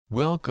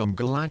Welcome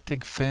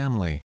Galactic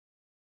family.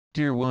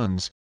 Dear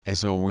ones,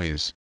 as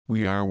always,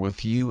 we are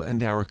with you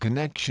and our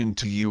connection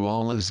to you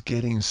all is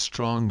getting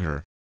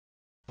stronger.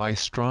 By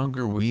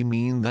stronger we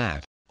mean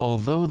that,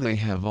 although they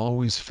have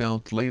always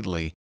felt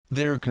lately,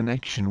 their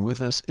connection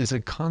with us is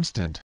a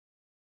constant.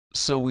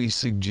 So we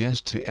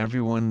suggest to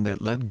everyone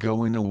that let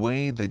go in a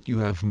way that you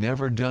have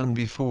never done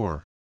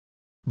before.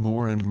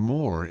 More and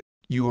more,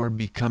 you are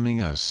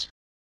becoming us.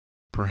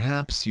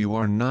 Perhaps you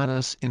are not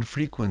us in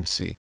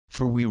frequency,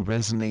 for we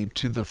resonate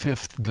to the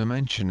fifth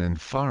dimension and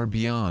far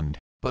beyond,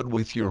 but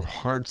with your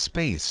heart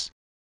space.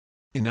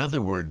 In other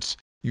words,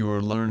 you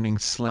are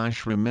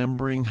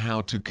learning/remembering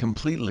how to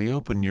completely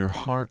open your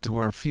heart to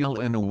our feel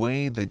in a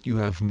way that you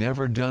have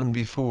never done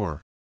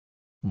before.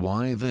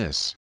 Why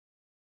this?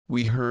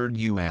 We heard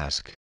you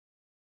ask.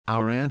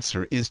 Our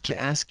answer is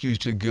to ask you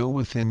to go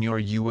within your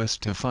US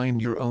to find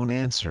your own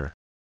answer.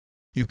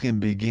 You can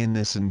begin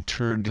this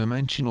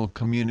interdimensional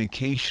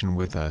communication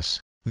with us,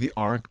 the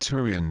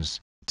ARCTURIANs,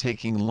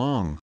 taking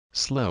long,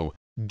 slow,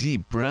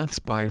 deep breaths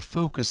by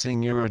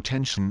focusing your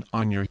attention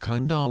on your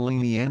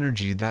Kundalini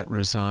energy that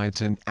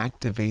resides and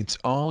activates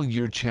all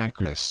your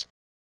chakras.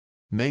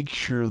 Make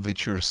sure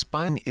that your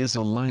spine is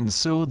aligned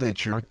so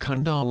that your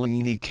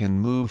Kundalini can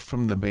move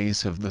from the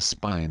base of the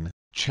spine,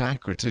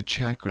 chakra to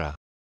chakra.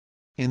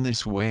 In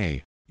this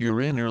way,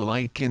 your inner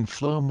light can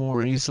flow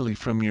more easily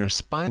from your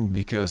spine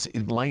because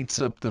it lights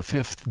up the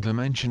fifth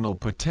dimensional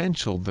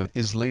potential that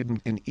is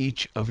latent in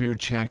each of your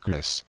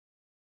chakras.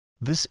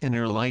 This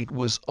inner light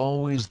was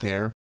always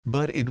there,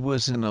 but it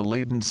was in a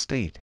latent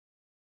state.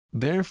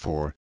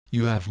 Therefore,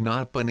 you have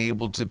not been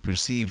able to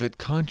perceive it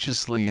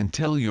consciously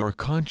until your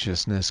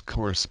consciousness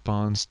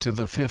corresponds to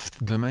the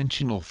fifth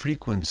dimensional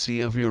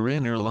frequency of your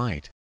inner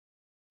light.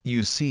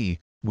 You see,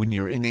 when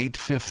your innate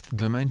fifth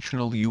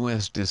dimensional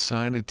US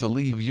decided to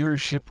leave your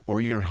ship or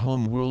your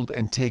home world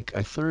and take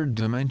a third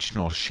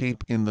dimensional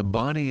shape in the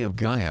body of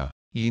Gaia,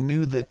 you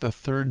knew that the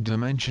third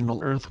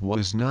dimensional Earth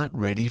was not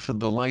ready for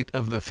the light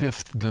of the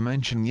fifth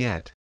dimension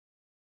yet.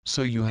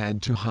 So you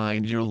had to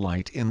hide your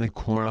light in the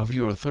core of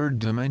your third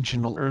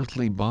dimensional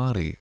earthly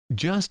body,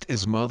 just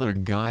as Mother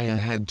Gaia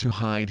had to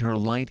hide her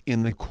light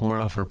in the core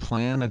of her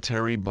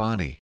planetary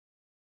body.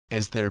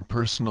 As their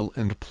personal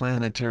and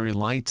planetary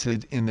lights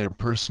hid in their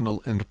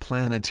personal and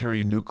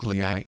planetary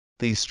nuclei,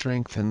 they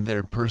strengthened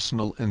their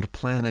personal and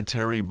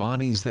planetary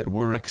bodies that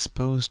were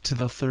exposed to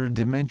the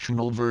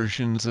third-dimensional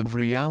versions of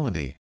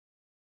reality.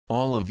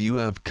 All of you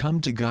have come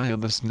to Gaia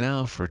this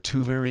now for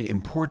two very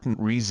important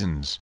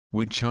reasons,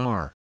 which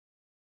are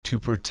to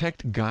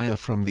protect Gaia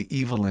from the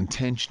evil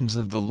intentions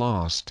of the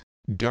lost,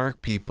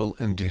 dark people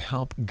and to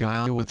help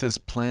Gaia with its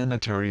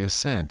planetary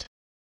ascent.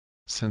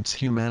 Since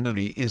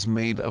humanity is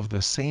made of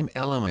the same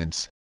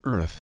elements,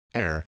 earth,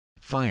 air,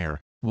 fire,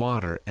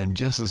 water and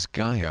just as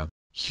Gaia,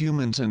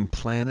 humans and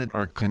planet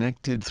are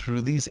connected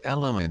through these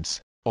elements,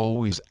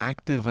 always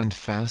active and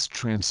fast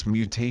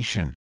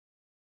transmutation.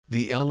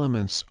 The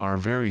elements are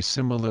very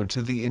similar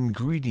to the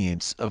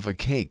ingredients of a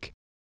cake.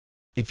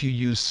 If you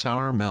use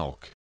sour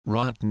milk,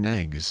 rotten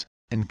eggs,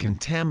 and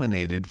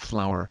contaminated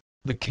flour,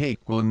 the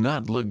cake will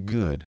not look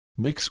good,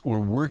 mix or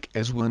work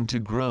as one to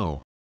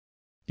grow.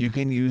 You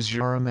can use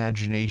your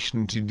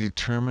imagination to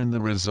determine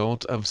the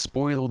result of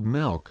spoiled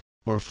milk,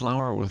 or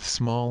flour with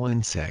small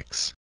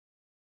insects.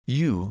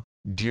 You,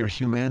 dear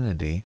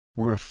humanity,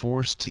 were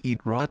forced to eat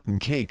rotten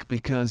cake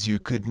because you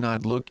could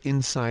not look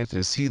inside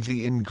to see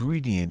the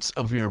ingredients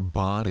of your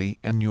body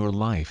and your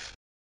life.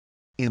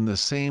 In the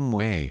same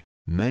way,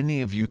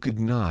 many of you could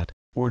not,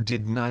 or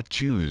did not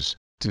choose,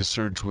 to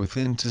search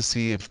within to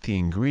see if the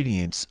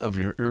ingredients of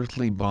your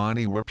earthly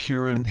body were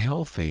pure and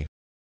healthy.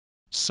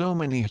 So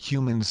many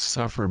humans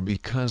suffer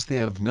because they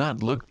have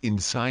not looked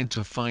inside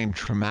to find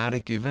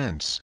traumatic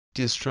events,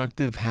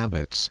 destructive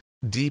habits,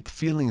 deep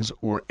feelings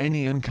or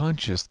any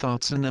unconscious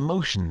thoughts and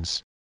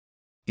emotions.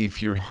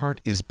 If your heart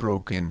is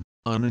broken,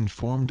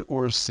 uninformed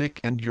or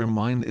sick and your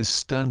mind is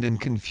stunned and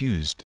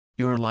confused,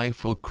 your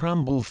life will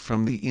crumble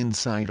from the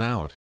inside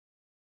out.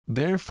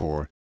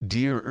 Therefore,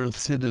 dear Earth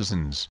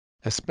citizens,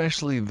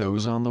 especially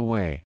those on the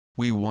way,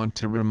 we want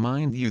to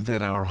remind you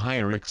that our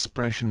higher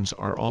expressions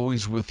are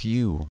always with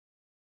you.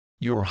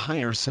 Your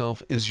higher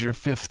self is your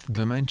fifth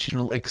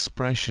dimensional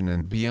expression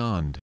and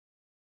beyond.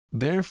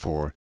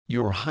 Therefore,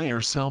 your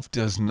higher self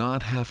does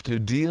not have to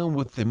deal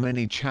with the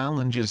many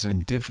challenges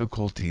and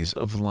difficulties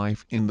of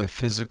life in the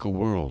physical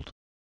world.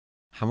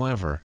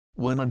 However,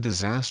 when a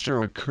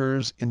disaster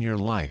occurs in your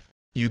life,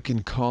 you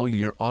can call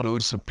your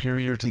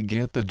auto-superior to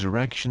get the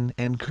direction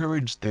and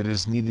courage that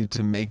is needed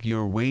to make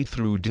your way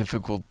through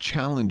difficult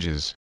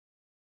challenges.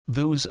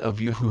 Those of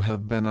you who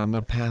have been on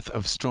the path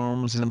of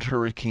storms and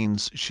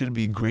hurricanes should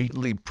be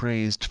greatly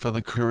praised for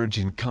the courage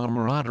and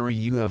camaraderie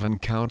you have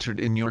encountered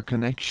in your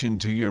connection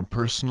to your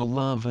personal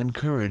love and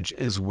courage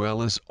as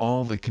well as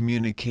all the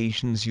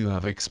communications you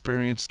have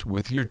experienced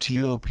with your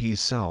top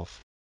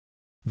self.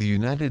 The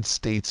United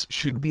States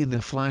should be the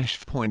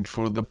flashpoint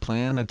for the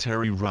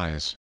planetary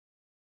rise.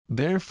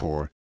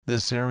 Therefore,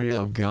 This area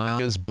of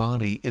Gaia's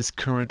body is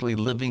currently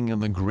living in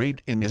the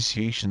great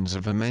initiations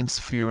of immense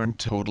fear and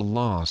total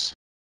loss.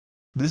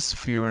 This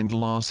fear and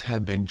loss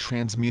have been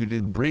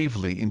transmuted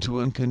bravely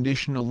into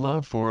unconditional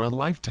love for a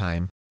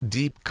lifetime,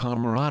 deep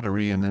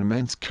camaraderie and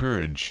immense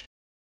courage.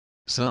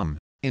 Some,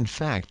 in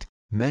fact,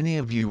 many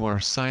of you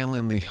are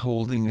silently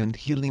holding and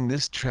healing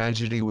this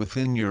tragedy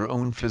within your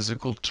own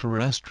physical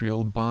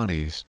terrestrial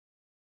bodies.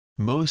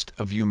 Most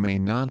of you may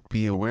not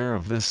be aware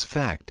of this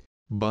fact,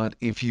 but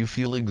if you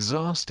feel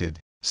exhausted,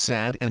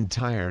 sad and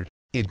tired,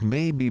 it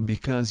may be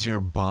because your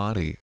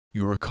body,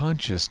 your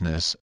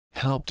consciousness,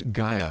 helped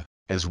Gaia,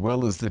 as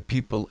well as the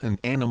people and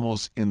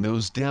animals in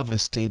those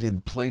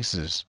devastated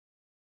places.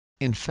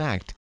 In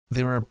fact,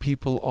 there are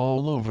people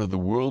all over the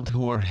world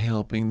who are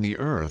helping the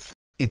earth,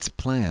 its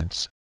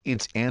plants,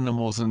 its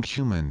animals and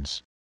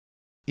humans.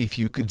 If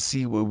you could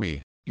see what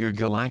we, your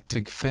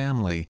galactic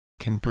family,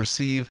 can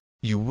perceive,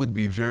 you would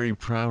be very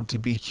proud to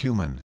be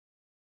human.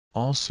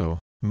 Also,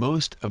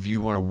 most of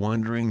you are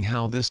wondering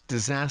how this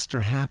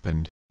disaster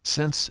happened,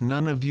 since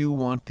none of you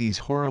want these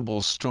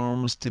horrible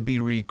storms to be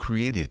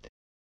recreated.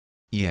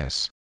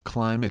 Yes,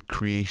 climate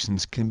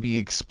creations can be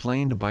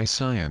explained by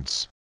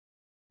science.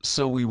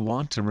 So we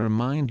want to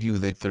remind you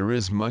that there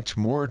is much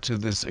more to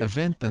this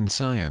event than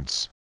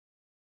science.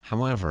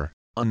 However,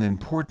 an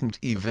important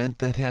event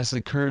that has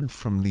occurred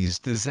from these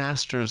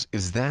disasters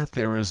is that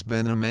there has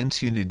been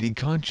immense unity,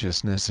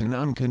 consciousness and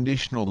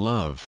unconditional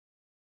love.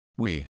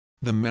 We,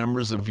 the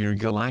members of your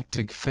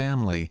galactic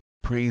family,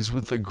 praise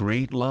with a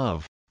great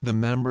love, the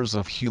members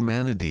of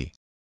humanity.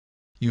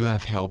 You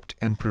have helped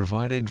and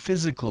provided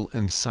physical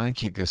and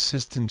psychic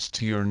assistance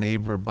to your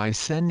neighbor by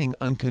sending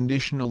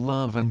unconditional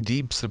love and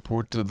deep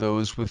support to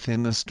those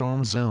within the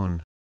storm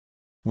zone.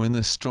 When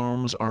the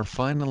storms are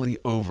finally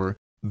over,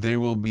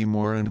 there will be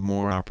more and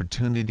more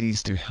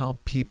opportunities to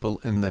help people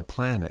in the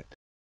planet.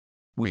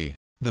 We,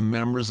 the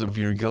members of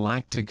your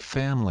galactic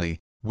family,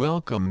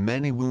 welcome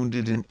many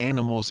wounded and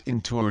animals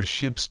into our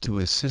ships to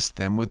assist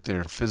them with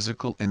their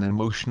physical and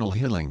emotional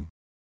healing.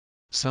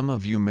 Some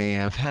of you may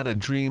have had a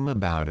dream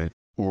about it,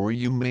 or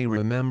you may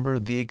remember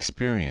the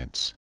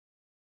experience.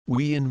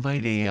 We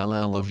invite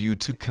all of you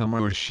to come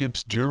our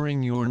ships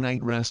during your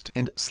night rest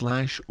and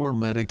 / or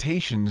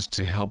meditations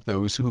to help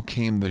those who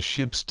came the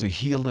ships to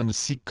heal and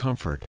seek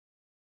comfort.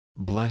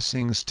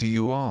 Blessings to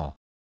you all.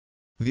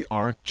 The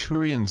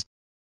ARCTURIANS,